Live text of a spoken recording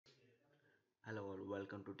Hello all,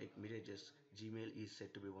 welcome to Tech Mirages. Gmail is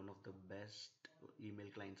said to be one of the best email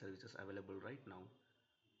client services available right now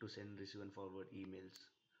to send, receive, and forward emails.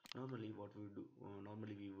 Normally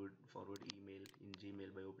we would forward email in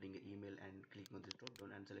Gmail by opening an email and clicking on this drop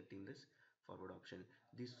down and selecting this forward option.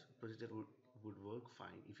 This procedure would work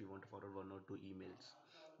fine if you want to forward one or two emails.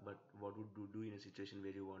 But what would you do in a situation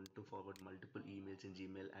where you want to forward multiple emails in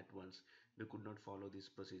Gmail at once? We could not follow this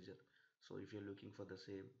procedure. So if you're looking for the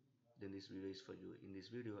same, then this video is for you. In this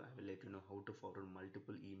video, I will let you know how to forward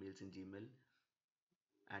multiple emails in Gmail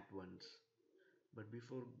at once. But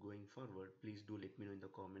before going forward, please do let me know in the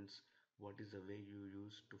comments what is the way you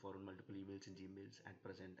use to forward multiple emails in Gmails at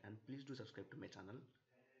present, and please do subscribe to my channel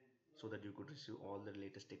so that you could receive all the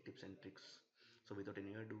latest tech tips and tricks. So without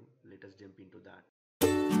any ado, let us jump into that.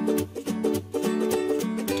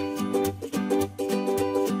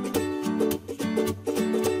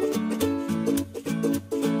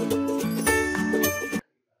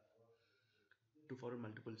 To forward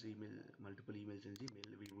multiple emails in Gmail,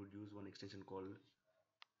 we would use one extension called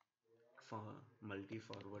for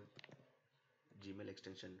multi-forward Gmail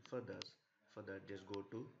extension. For that, just go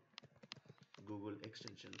to Google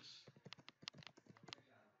extensions.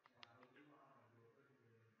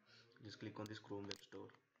 Just click on this Chrome Web Store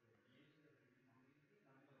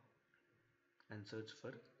and search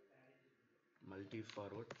for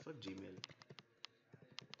multi-forward for Gmail,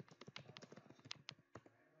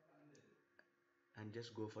 and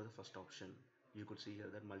just go for the first option. You could see here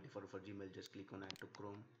that multi-forward for Gmail. Just click on Add to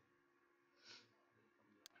Chrome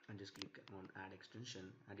and just click on Add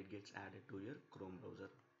Extension, and it gets added to your Chrome browser.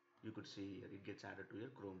 You could see here it gets added to your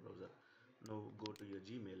Chrome browser. Now go to your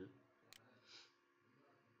Gmail.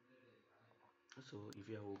 So if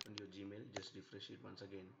you have opened your Gmail, just refresh it once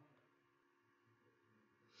again.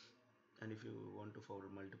 And if you want to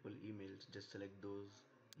forward multiple emails, just select those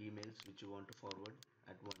emails which you want to forward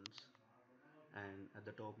at once, and at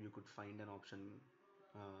the top you could find an option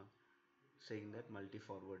uh, saying that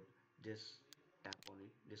multi-forward. Just tap on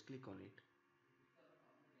it, just click on it,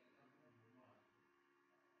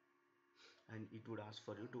 and it would ask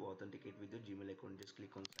for you to authenticate with your Gmail account. Just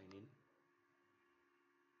click on sign in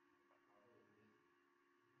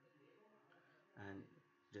and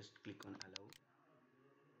just click on allow,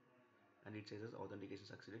 and it says as authentication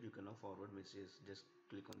succeeded, you can now forward messages. Just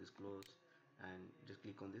click on this close and just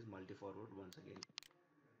click on this multi-forward once again,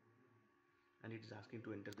 and it is asking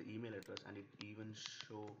to enter the email address, and it even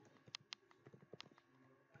show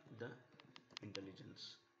the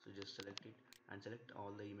intelligence. So just select it and select all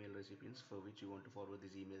the email recipients for which you want to forward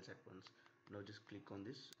these emails at once. Now just click on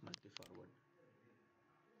this multi-forward,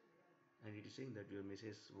 and it is saying that your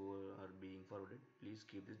messages are being forwarded. Please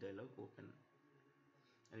keep this dialog open,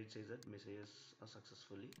 and it says that messages are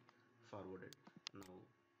successfully forwarded. Now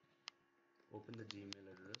open the Gmail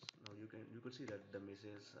address. Now you could see that the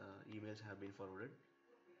messages emails have been forwarded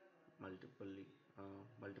multiple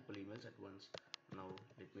multiple emails at once. Now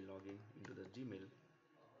let me log in into the Gmail,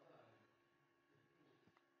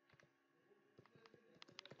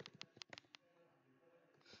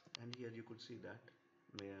 and here you could see that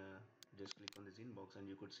just click on this inbox, and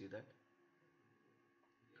you could see that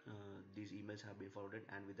these emails have been forwarded,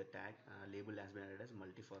 and with the tag label has been added as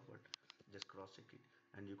multi-forward. Just cross check it,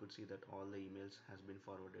 and you could see that all the emails has been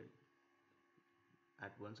forwarded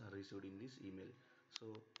at once are received in this email.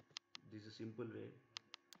 So this is a simple way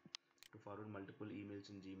to forward multiple emails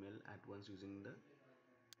in Gmail at once using the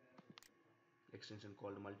extension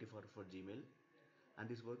called multi-forward for Gmail, and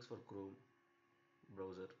this works for Chrome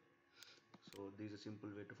browser. So this is a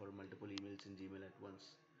simple way to forward multiple emails in Gmail at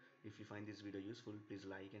once. If you find this video useful, please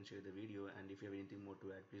like and share the video, and if you have anything more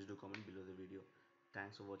to add, please do comment below the video.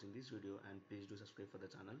 Thanks for watching this video, and please do subscribe for the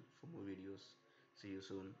channel for more videos. See you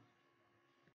soon.